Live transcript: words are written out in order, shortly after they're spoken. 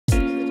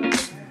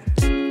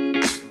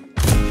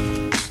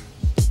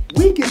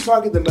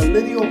target the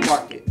millennial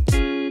market.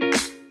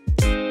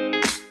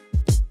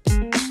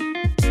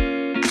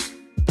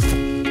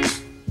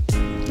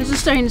 This is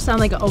starting to sound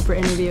like an Oprah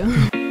interview.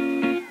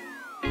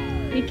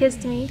 You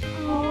kissed me.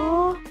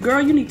 Aww.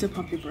 Girl, you need to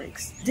pump your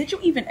brakes. Did you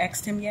even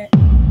ex him yet?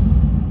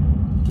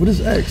 What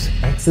is X?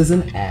 X is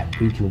an app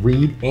where you can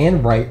read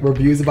and write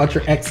reviews about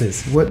your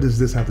exes. What does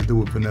this have to do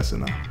with Vanessa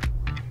now?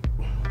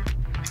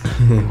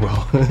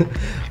 Well,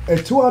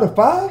 And 2 out of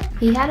 5?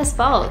 He had his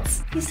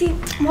faults. You see,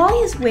 Wally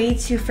is way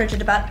too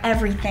frigid about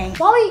everything.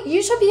 Wally,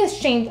 you should be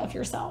ashamed of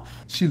yourself.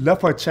 She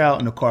left her child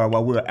in the car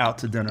while we were out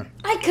to dinner.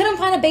 I couldn't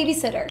find a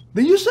babysitter.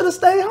 Then you should have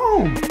stayed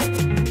home.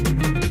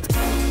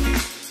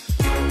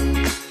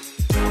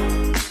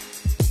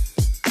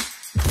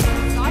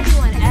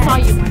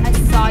 I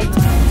saw you.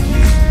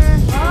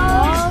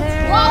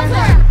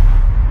 Walter!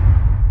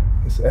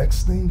 This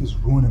X thing is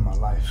ruining my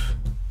life.